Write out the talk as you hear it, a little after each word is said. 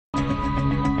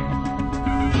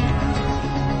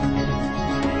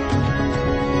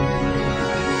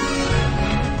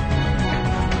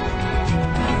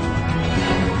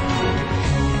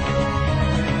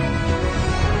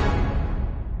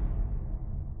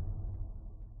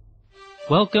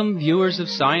Welcome, viewers of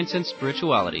Science and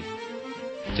Spirituality.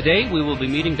 Today we will be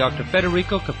meeting Dr.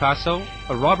 Federico Capasso,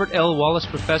 a Robert L. Wallace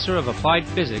Professor of Applied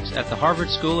Physics at the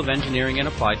Harvard School of Engineering and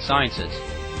Applied Sciences.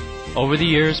 Over the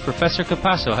years, Professor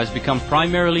Capasso has become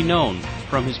primarily known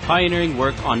from his pioneering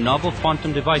work on novel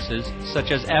quantum devices such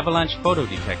as avalanche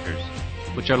photodetectors,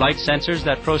 which are light sensors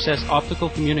that process optical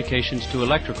communications to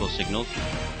electrical signals,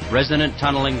 resonant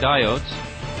tunneling diodes,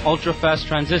 ultra-fast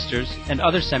transistors, and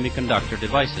other semiconductor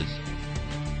devices.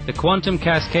 The quantum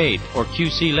cascade, or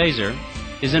QC laser,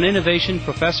 is an innovation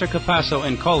Professor Capasso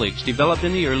and colleagues developed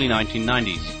in the early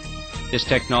 1990s. This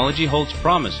technology holds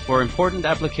promise for important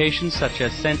applications such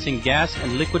as sensing gas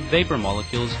and liquid vapor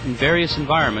molecules in various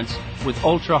environments with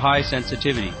ultra-high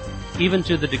sensitivity, even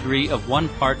to the degree of 1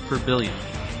 part per billion.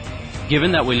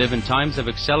 Given that we live in times of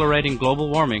accelerating global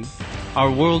warming,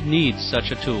 our world needs such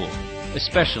a tool,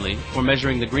 especially for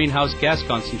measuring the greenhouse gas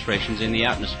concentrations in the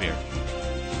atmosphere.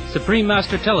 Supreme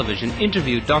Master Television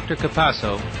interviewed Dr.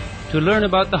 Capasso to learn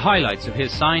about the highlights of his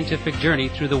scientific journey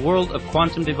through the world of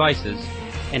quantum devices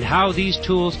and how these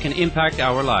tools can impact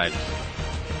our lives.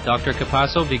 Dr.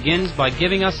 Capasso begins by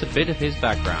giving us a bit of his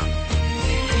background.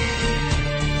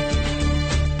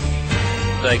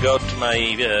 I got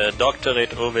my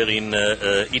doctorate over in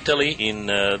Italy in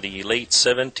the late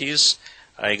 70s.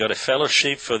 I got a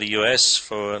fellowship for the US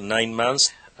for 9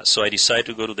 months. So I decided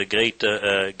to go to the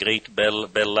Great Bell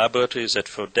Laboratories that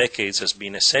for decades has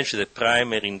been essentially the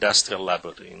primary industrial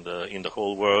laboratory in the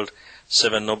whole world.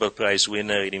 7 Nobel Prize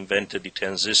winner. It invented the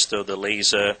transistor, the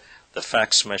laser, the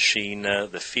fax machine,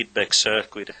 the feedback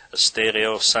circuit, a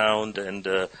stereo sound, and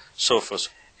so forth.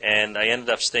 And I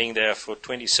ended up staying there for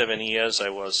 27 years. I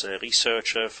was a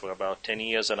researcher for about 10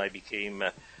 years, and I became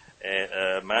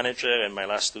a manager. And my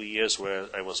last 2 years where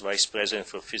I was vice president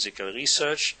for physical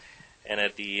research. And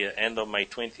at the end of my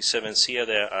 27th year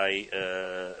there, I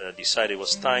decided it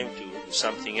was time to do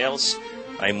something else.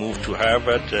 I moved to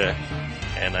Harvard,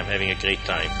 and I'm having a great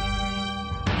time.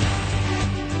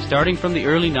 Starting from the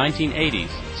early 1980s,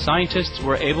 scientists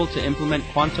were able to implement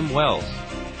quantum wells,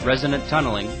 resonant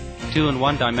tunneling, 2- and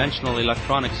 1-dimensional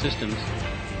electronic systems,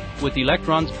 with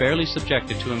electrons barely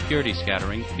subjected to impurity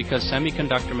scattering because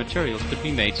semiconductor materials could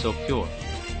be made so pure.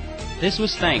 This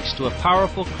was thanks to a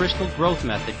powerful crystal growth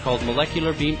method called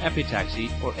molecular beam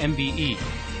epitaxy, or MBE,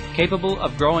 capable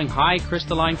of growing high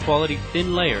crystalline quality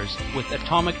thin layers with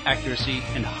atomic accuracy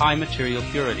and high material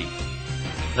purity.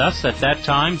 Thus, at that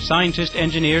time, scientist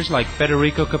engineers like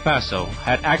Federico Capasso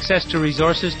had access to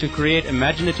resources to create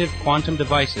imaginative quantum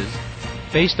devices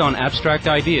based on abstract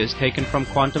ideas taken from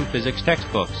quantum physics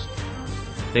textbooks.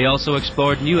 They also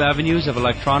explored new avenues of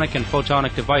electronic and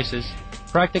photonic devices,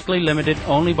 practically limited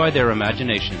only by their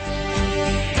imaginations.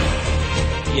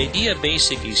 The idea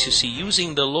basically is, you see,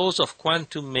 using the laws of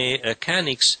quantum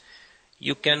mechanics,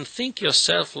 you can think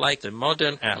yourself like a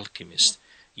modern alchemist.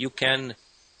 You can,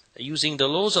 using the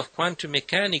laws of quantum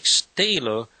mechanics,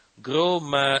 grow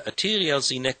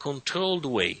materials in a controlled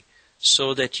way,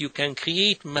 so that you can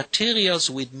create materials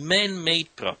with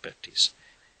man-made properties.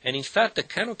 And in fact, the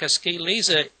Cannon Cascade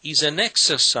laser is an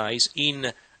exercise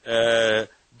in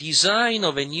design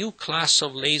of a new class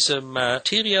of laser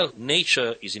material.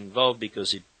 Nature is involved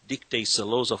because it dictates the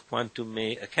laws of quantum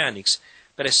mechanics,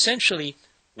 but essentially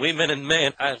women and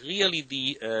men are really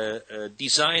the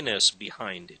designers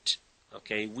behind it.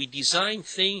 Okay, we design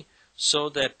things so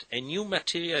that a new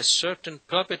material has certain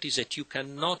properties that you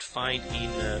cannot find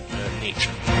in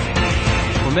nature.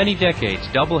 For many decades,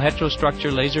 double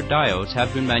heterostructure laser diodes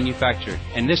have been manufactured,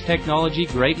 and this technology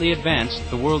greatly advanced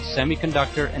the world's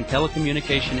semiconductor and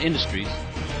telecommunication industries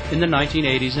in the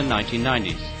 1980s and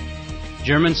 1990s.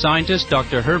 German scientist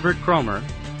Dr. Herbert Kromer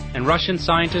and Russian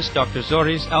scientist Dr.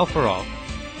 Zoris Alferov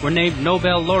were named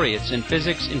Nobel laureates in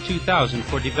physics in 2000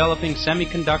 for developing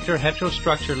semiconductor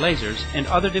heterostructure lasers and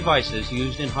other devices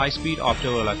used in high-speed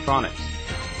optoelectronics.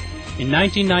 In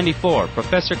 1994,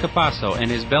 Professor Capasso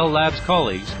and his Bell Labs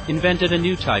colleagues invented a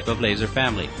new type of laser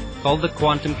family called the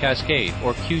quantum cascade,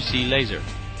 or QC laser,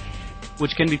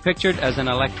 which can be pictured as an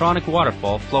electronic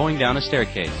waterfall flowing down a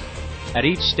staircase. At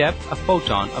each step, a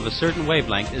photon of a certain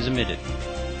wavelength is emitted.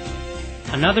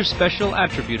 Another special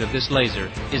attribute of this laser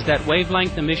is that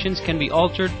wavelength emissions can be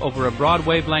altered over a broad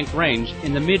wavelength range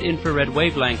in the mid-infrared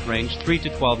wavelength range 3 to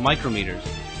 12 micrometers,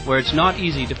 where it's not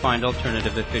easy to find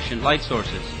alternative efficient light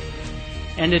sources.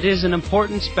 And it is an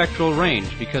important spectral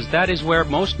range because that is where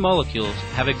most molecules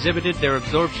have exhibited their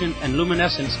absorption and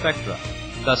luminescence spectra,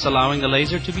 thus allowing the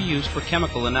laser to be used for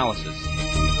chemical analysis.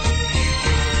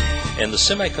 And the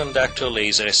semiconductor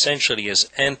laser essentially has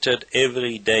entered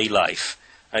everyday life.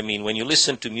 I mean, when you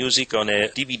listen to music on a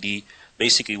DVD,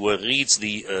 basically what reads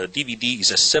the DVD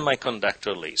is a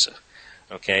semiconductor laser.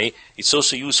 Okay, it's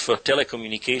also used for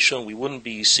telecommunication. We wouldn't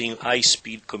be seeing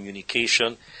high-speed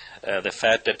communication. The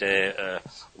fact that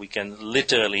we can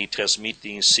literally transmit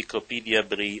the Encyclopedia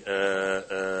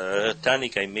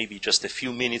Britannica in maybe just a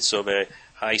few minutes of a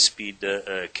high-speed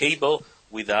cable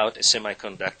without a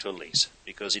semiconductor laser,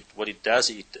 because what it does,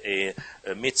 it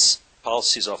emits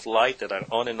pulses of light that are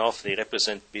on and off. They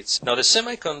represent bits. Now, the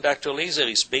semiconductor laser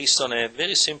is based on a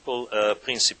very simple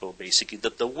principle, basically,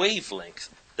 that the wavelength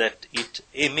that it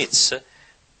emits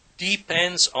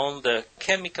depends on the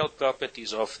chemical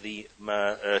properties of the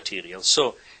material.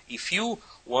 So, if you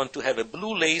want to have a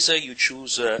blue laser, you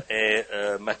choose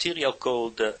a material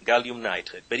called gallium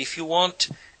nitride. But if you want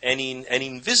an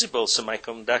invisible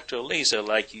semiconductor laser,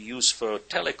 like you use for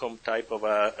telecom type of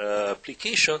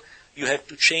application, you have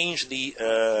to change the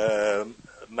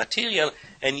material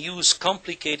and use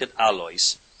complicated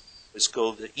alloys. It's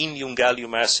called indium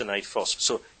gallium arsenide phosphide.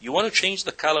 So you want to change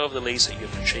the color of the laser, you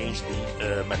have to change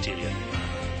the material.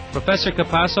 Professor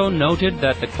Capasso noted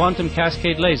that the quantum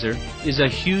cascade laser is a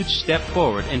huge step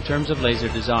forward in terms of laser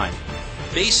design.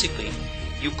 Basically,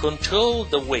 you control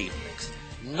the wavelength,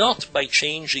 not by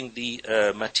changing the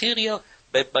material,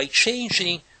 but by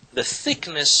changing the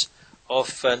thickness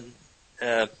of an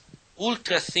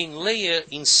ultra-thin layer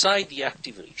inside the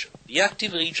active region. The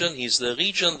active region is the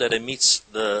region that emits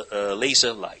the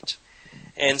laser light.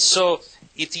 And so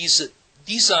it is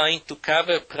designed to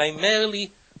cover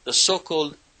primarily the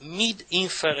so-called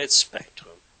mid-infrared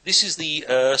spectrum. This is the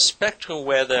spectrum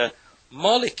where the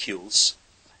molecules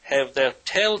have their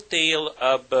telltale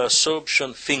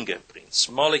absorption fingerprints.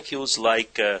 Molecules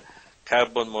like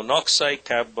carbon monoxide,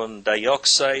 carbon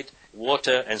dioxide,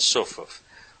 water, and so forth.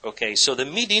 Okay, so the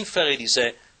mid-infrared is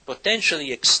a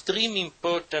potentially extremely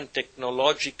important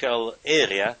technological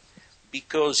area,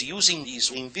 because using these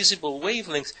invisible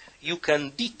wavelengths, you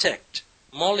can detect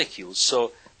molecules.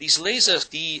 So these lasers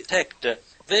detect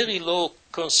very low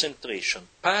concentration,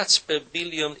 parts per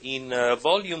billion in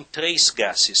volume trace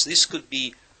gases. This could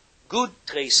be good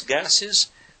trace gases,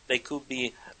 they could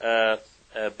be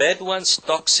bad ones,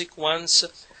 toxic ones.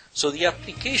 So the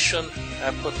application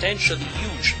are potentially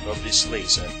huge of this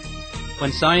laser.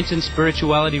 When Science and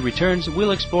Spirituality returns,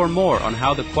 we'll explore more on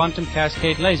how the quantum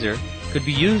cascade laser could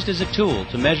be used as a tool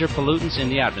to measure pollutants in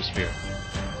the atmosphere.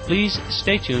 Please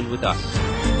stay tuned with us.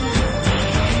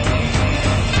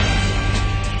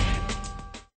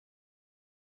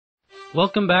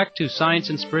 Welcome back to Science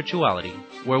and Spirituality,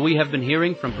 where we have been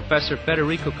hearing from Professor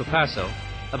Federico Capasso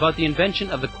about the invention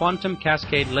of the quantum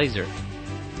cascade laser.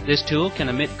 This tool can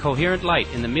emit coherent light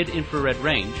in the mid-infrared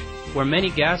range, where many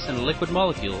gas and liquid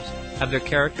molecules have their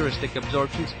characteristic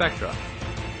absorption spectra.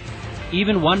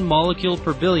 Even 1 molecule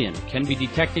per billion can be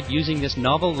detected using this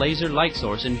novel laser light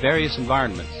source in various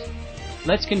environments.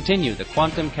 Let's continue the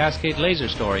quantum cascade laser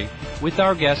story with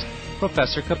our guest,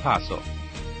 Professor Capasso.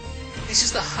 This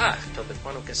is the heart of the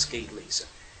quantum cascade laser.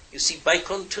 You see, by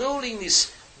controlling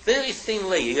this very thin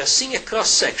layer, you are seeing a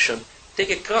cross-section. Take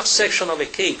a cross-section of a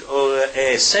cake or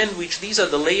a sandwich. These are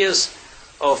the layers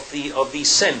of these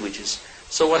sandwiches.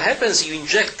 So what happens, you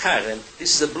inject current.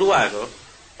 This is the blue arrow,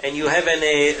 and you have an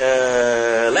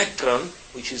electron,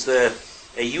 which is a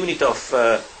unit of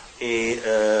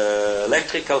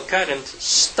electrical current,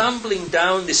 stumbling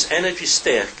down this energy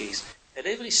staircase. At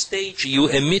every stage, you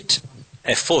emit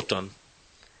a photon.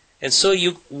 And so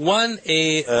when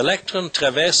an electron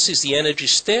traverses the energy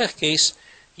staircase,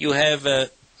 you have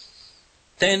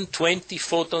 10, 20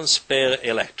 photons per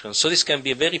electron. So this can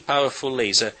be a very powerful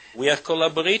laser. We are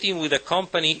collaborating with a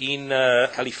company in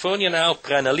California now,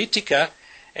 Pranalytica,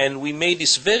 and we made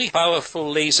this very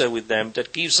powerful laser with them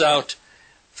that gives out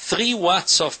 3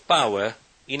 watts of power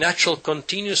in actual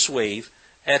continuous wave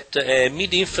at a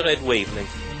mid-infrared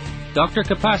wavelength. Dr.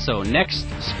 Capasso next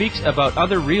speaks about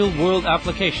other real-world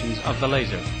applications of the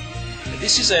laser.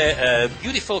 This is a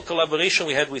beautiful collaboration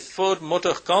we had with Ford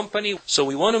Motor Company. So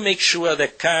we want to make sure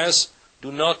that cars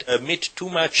do not emit too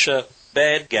much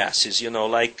bad gases,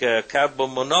 like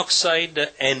carbon monoxide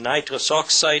and nitrous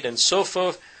oxide and so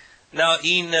forth. Now,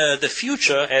 in the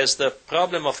future, as the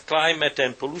problem of climate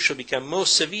and pollution become more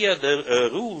severe, the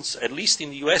rules, at least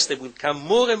in the US, they will become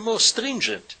more and more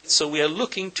stringent. So we are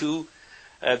looking to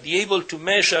be able to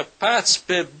measure parts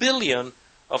per billion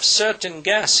of certain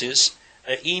gases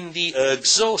in the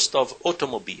exhaust of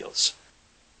automobiles.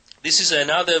 This is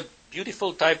another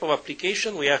beautiful type of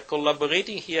application. We are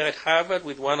collaborating here at Harvard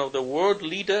with one of the world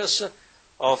leaders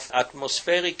of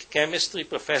atmospheric chemistry,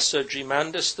 Professor Jim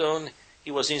Anderstone. He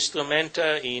was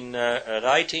instrumental in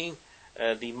writing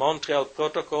the Montreal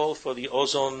Protocol for the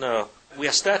ozone. We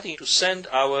are starting to send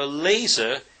our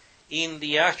laser in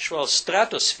the actual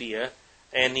stratosphere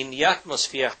and in the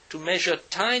atmosphere to measure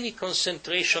tiny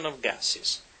concentration of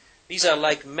gases. These are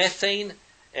like methane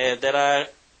that are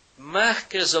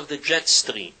markers of the jet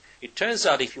stream. It turns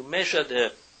out if you measure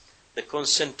the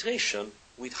concentration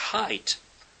with height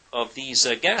of these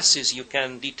gases, you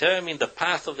can determine the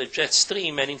path of the jet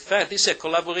stream. And in fact, this is a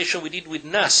collaboration we did with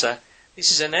NASA.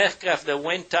 This is an aircraft that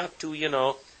went up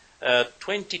to,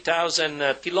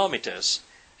 20,000 kilometers.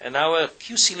 And our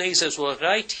QC lasers were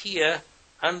right here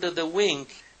under the wing,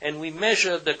 and we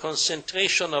measured the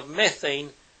concentration of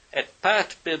methane at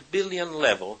part per billion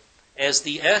level as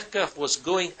the aircraft was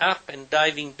going up and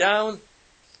diving down.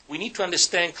 We need to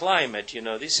understand climate.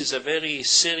 This is a very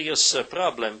serious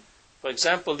problem. For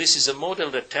example, this is a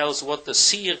model that tells what the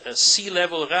sea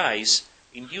level rise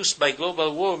induced by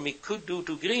global warming could do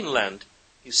to Greenland.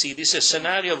 You see, this is a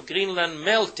scenario of Greenland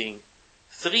melting.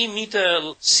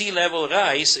 3-meter sea level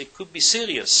rise, it could be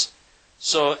serious.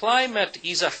 So climate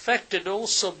is affected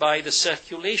also by the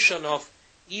circulation of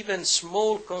even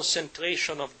small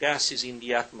concentration of gases in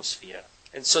the atmosphere.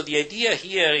 And so the idea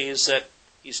here is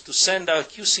to send our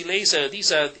QC laser.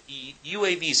 These are the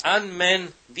UAVs,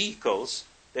 unmanned vehicles.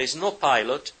 There is no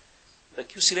pilot. The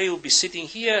QC laser will be sitting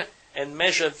here and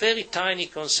measure very tiny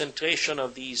concentration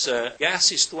of these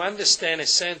gases to understand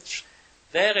essentially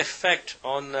their effect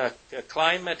on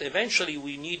climate. Eventually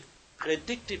we need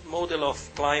predicted model of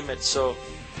climate, so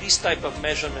these type of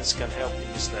measurements can help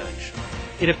in this direction.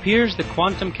 It appears the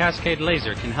quantum cascade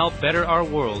laser can help better our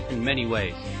world in many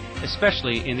ways,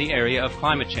 especially in the area of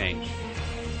climate change.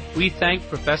 We thank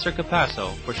Professor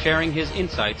Capasso for sharing his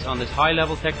insights on this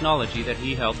high-level technology that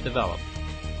he helped develop.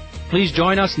 Please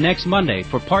join us next Monday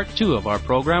for Part 2 of our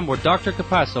program, where Dr.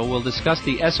 Capasso will discuss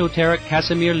the esoteric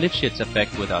Casimir-Lifshitz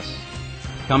effect with us.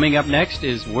 Coming up next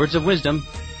is Words of Wisdom,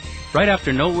 right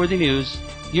after Noteworthy News,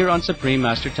 here on Supreme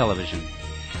Master Television.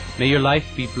 May your life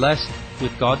be blessed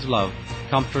with God's love,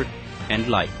 comfort, and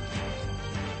light.